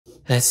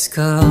Let's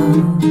go,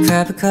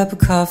 grab a cup of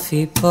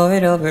coffee, pour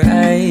it over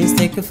ice,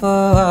 take it for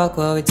a walk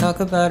while we talk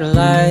about our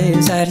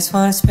lives. I just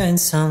wanna spend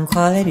some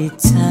quality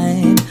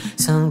time,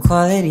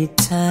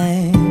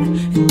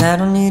 and I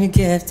don't need a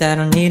gift, I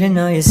don't need to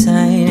know your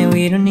sign, and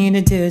we don't need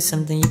to do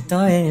something you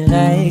don't really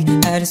like.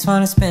 I just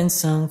wanna spend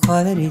some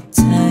quality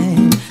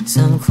time,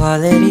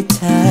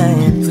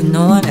 but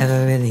no one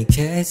ever really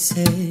gets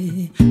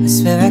it. I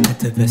swear I got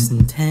the best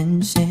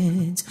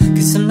intentions,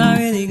 cause I'm not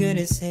really good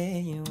at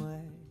saying words.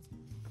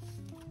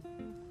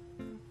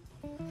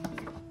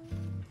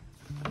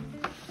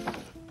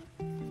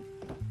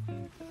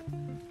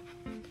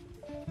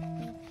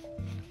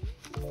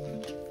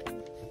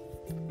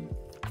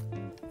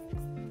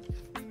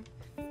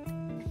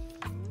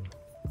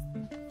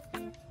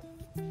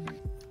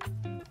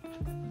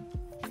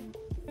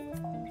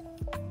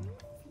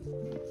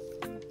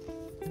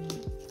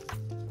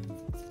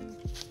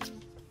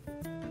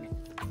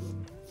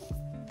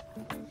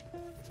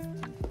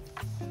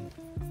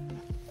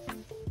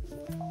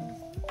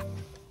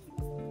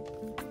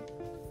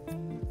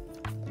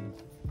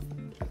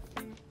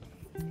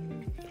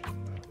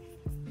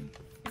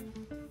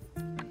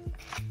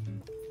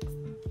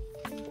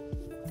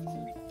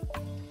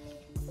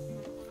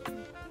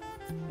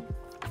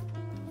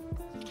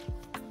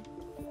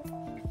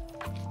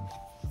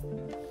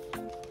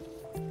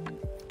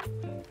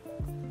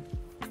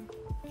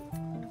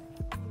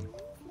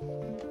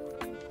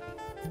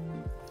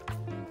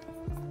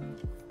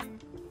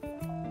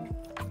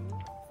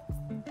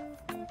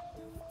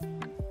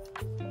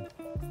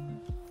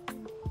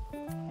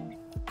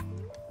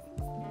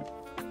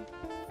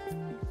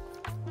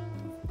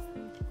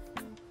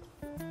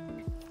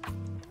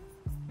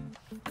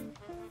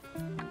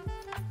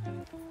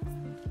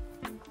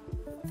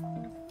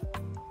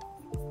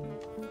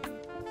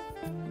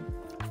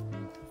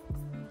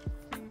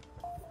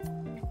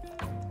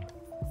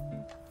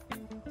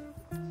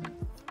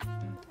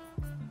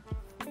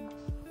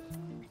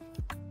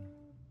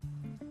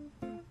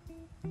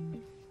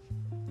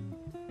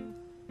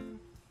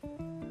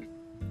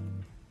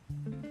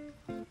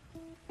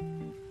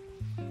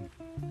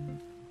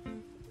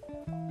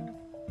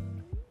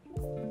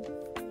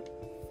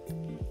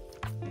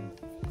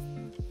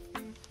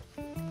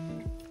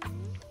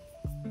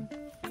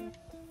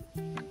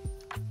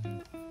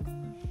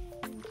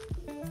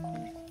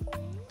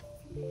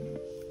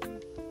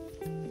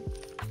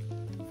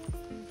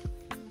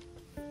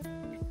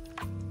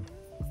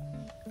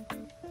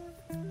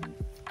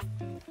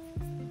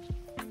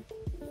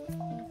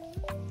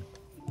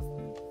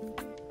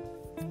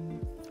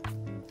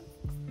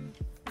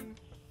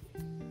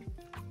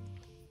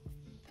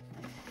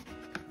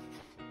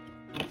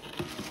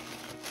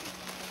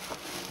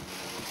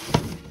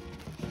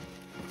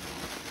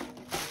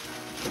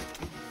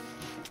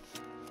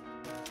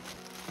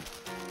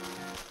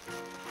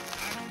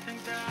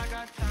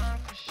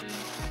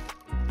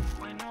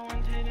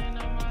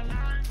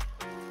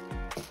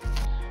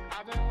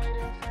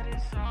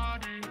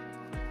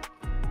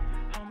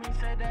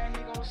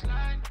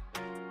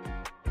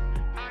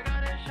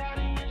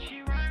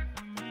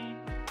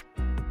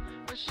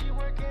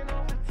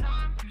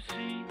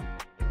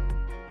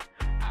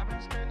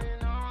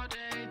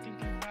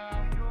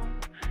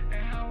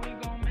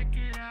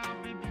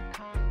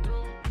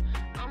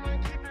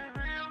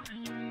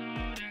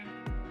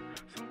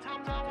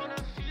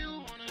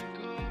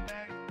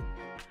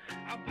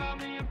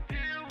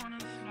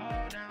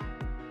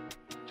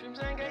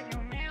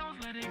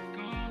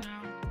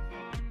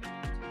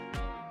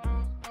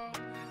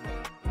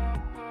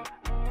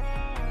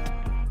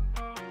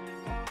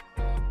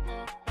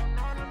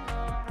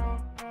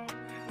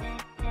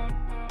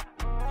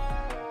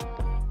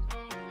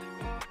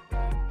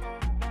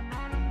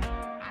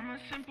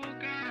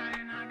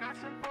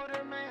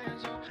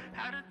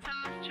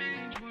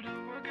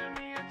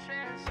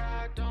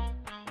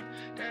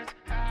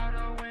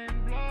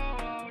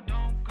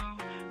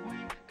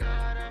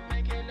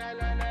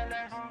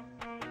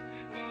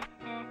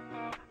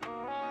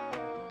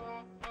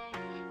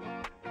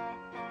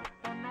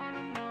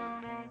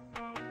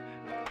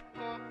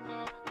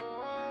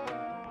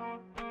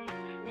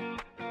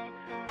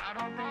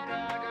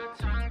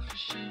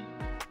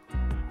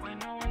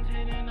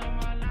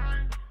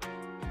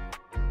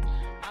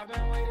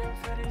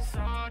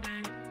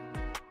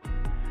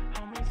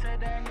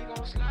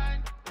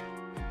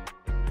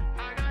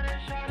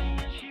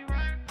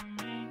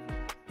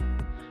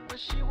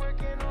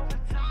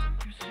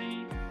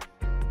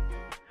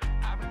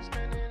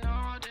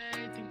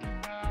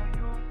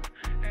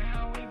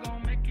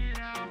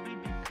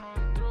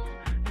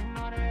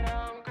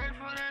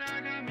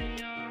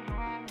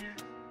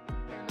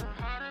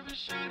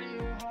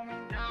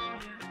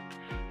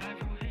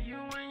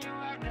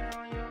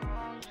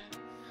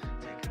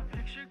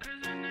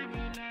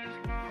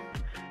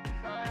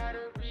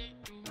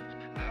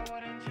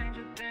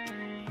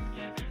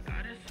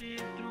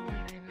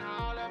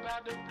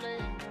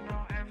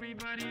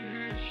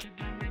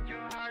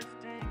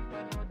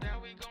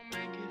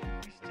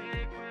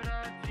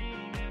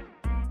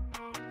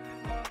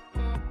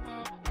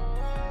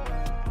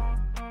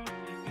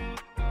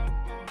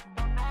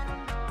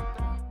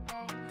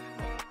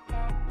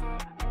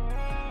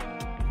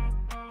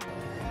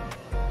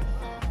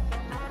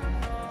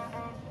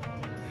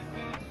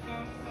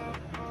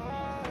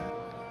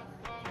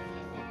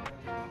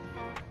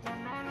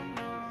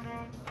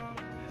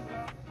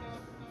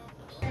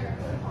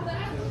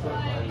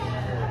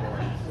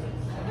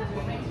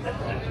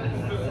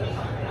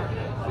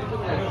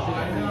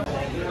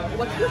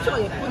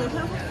 표시가 예쁘네.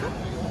 새로 샀어?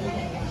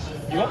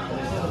 이거?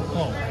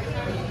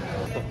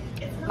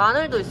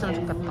 마늘도 있으면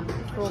좋겠다.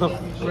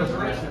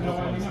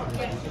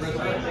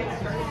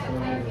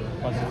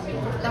 맛있어.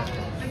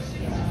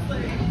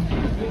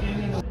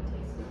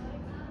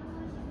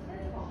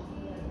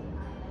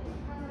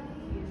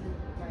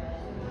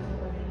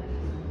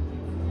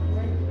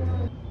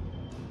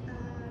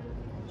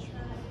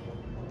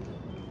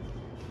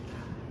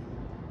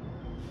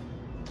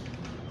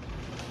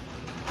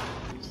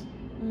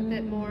 A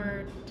bit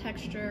more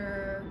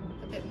texture,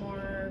 a bit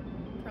more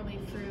probably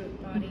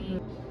fruit body.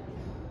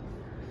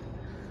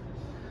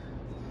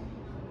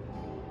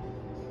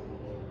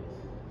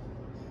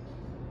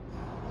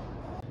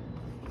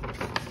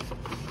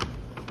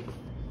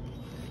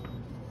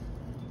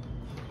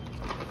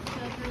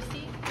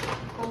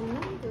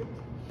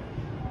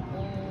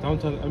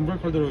 다운타운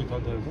엠버컬드로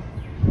다운타운에서?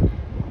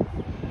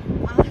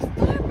 아,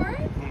 스타일버드?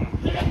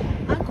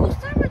 아, 그거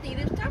스타일버드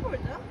이름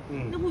스타일버드야?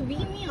 근데 그거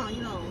미미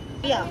아니라.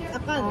 야,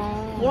 약간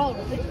뭐라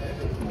그러지?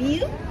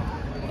 미음?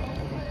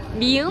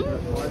 미음?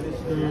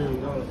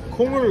 그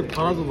콩을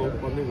갈아서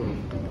만든 거야.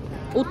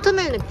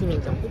 오트밀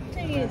느낌이죠.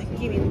 오트밀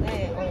느낌인데,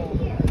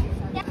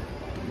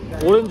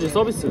 오렌지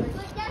서비스.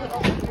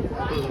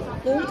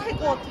 너무 탈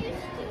것 같아.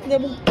 내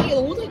목기에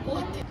너무 탈 것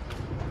같아.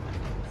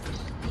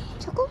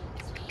 초코?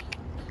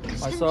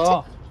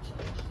 맛있어.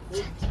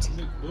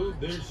 근데 너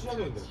내일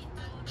시작해야 돼.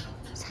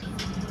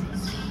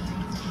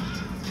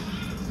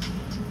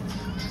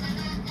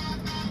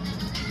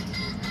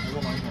 이거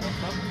많이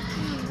먹었어?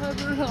 잘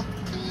불러.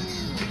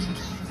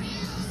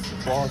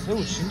 와,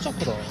 새우 진짜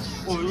크다.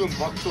 이건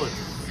막조에.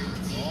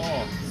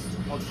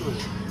 막조에.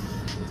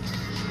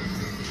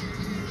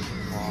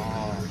 와,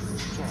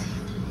 진짜.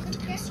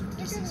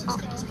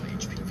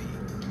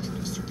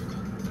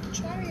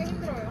 따르기가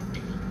힘들어요.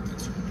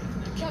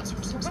 야,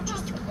 잠깐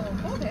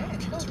꺼도 돼.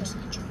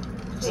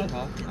 그냥 다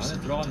안에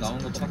들어가면 나오는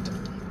거 똑같아.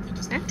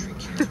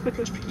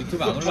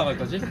 유튜브 안 올라갈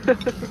거지? 그래서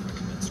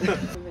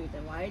이제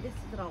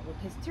와일드스라고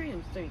베스트리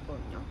음식점이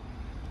있거든요.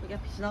 여기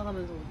앞에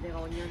지나가면서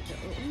내가 언니한테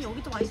언니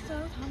여기도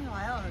맛있어요? 다음에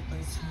와요.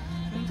 그랬더니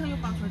동창이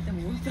오빠랑 절대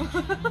못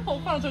오더라고.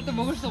 오빠랑 절대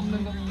먹을 수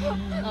없는 거.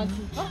 아,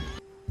 진짜?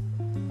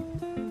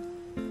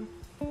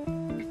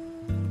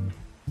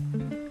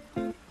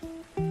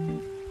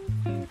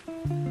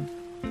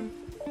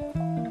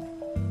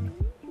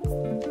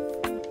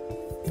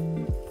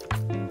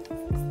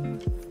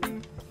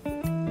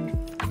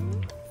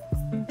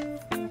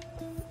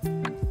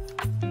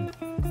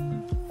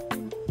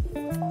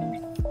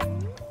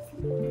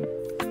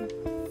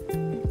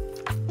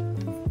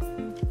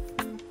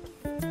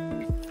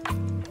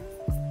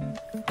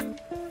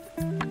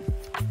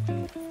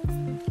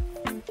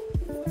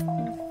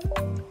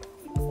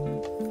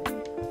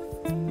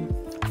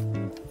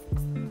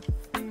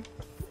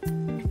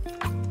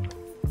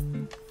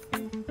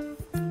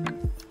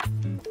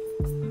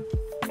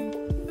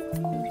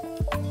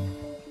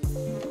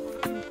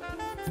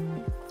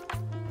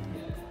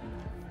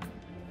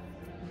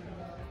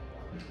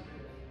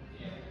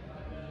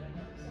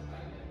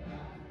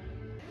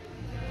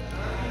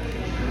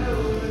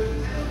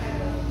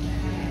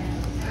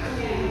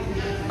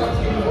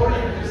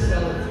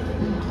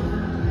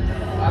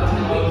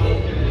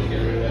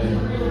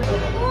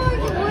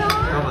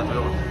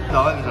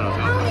 나가기 전에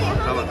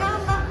잠깐만.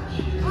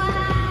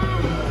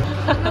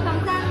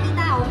 감사합니다.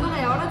 엄마가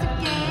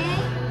열어줄게.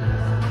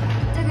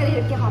 이쪽으로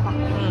이렇게 봐봐. 와,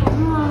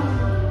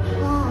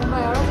 엄마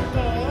열어줄게.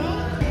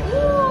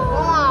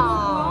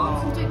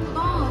 우와, 진짜 이쁘다.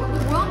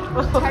 이거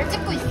뭐야? 잘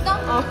찍고 있어?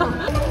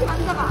 이렇게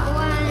만져봐.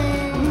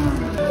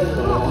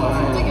 우와,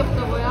 진짜 귀엽다.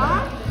 뭐야?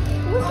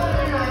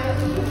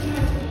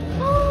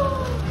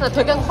 근데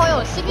되게 커요.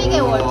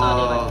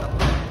 12개월짜리가 있다.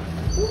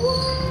 우와,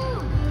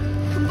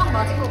 금방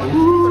맞을 것 같아.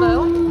 그래요?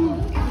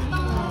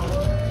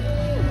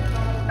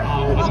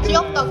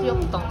 귀엽다,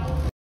 귀엽다.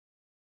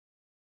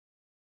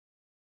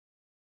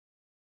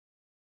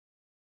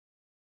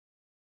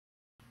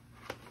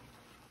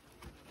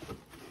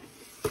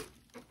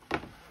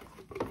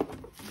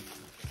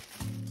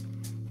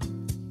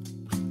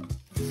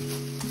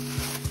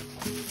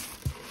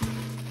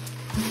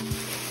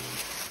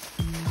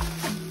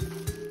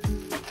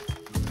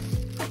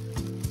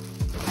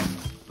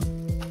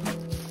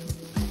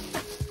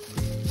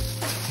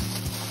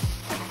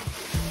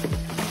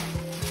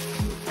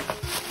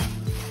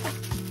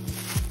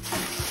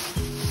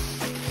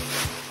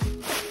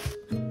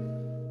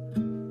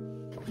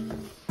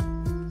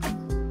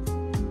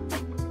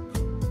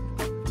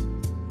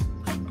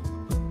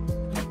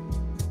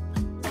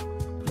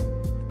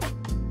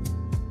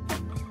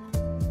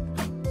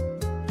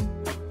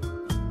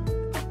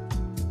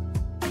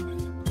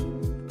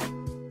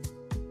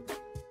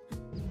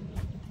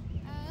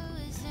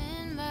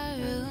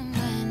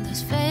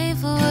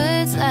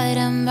 Light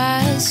on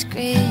my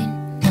screen.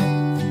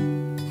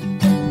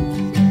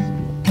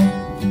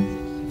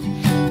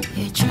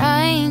 You're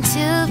trying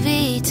to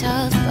be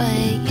tough, but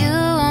you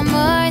are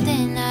more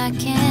than I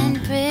can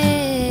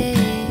breathe.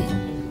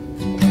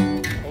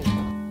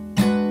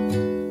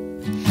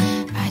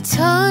 I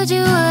told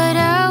you what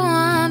I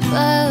want,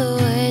 but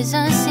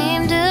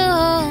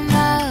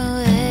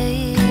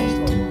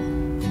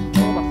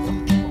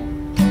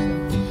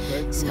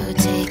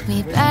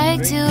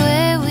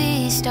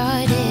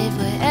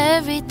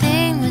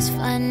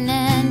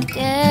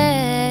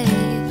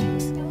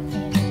gaze.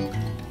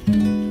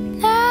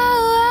 Now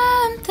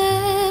I'm the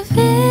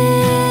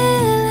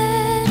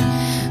villain,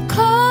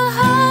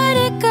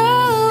 cold-hearted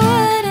girl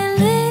wouldn't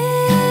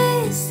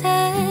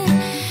listen,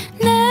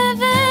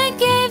 never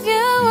gave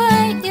you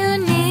what you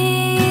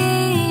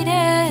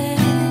needed.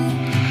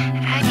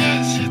 I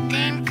guess you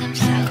think I'm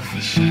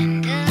selfish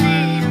and a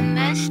little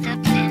messed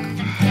up in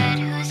the head.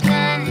 Who's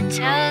gonna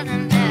tell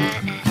them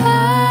that I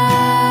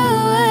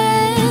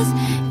was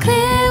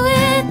clear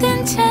with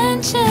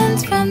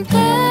intentions from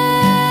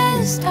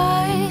the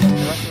start?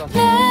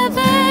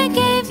 Never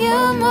gave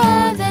you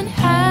more than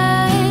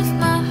half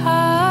my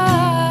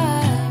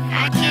heart.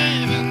 I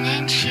gave an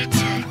inch, you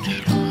took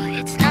it all.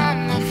 It's not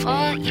my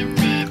fault you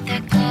made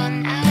that call.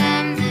 Now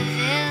I'm the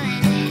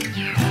villain in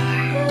your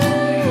heart.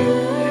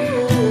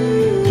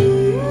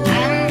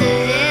 I'm the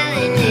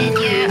villain in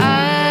your heart.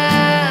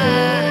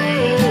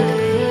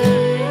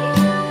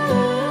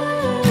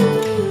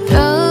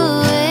 Throw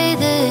away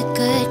the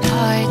good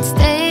parts,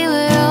 they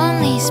were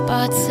only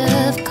spots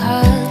of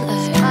color.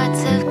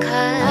 Spots of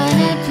color on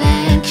a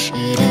blank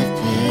sheet of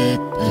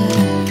paper.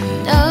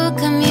 No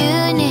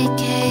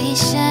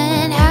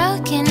communication, how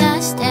can I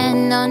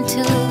stand on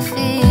 2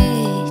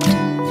 feet?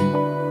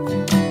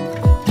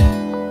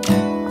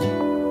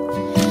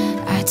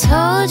 I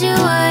told you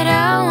what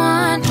I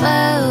want,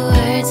 but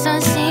words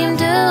don't seem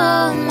to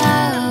hold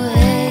my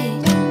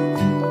weight.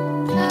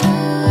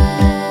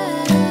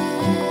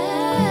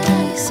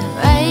 So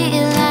write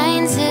your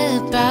lines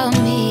about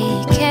me,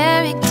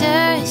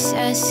 character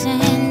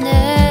assassinate.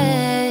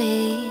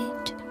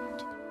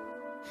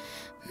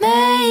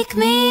 Make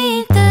me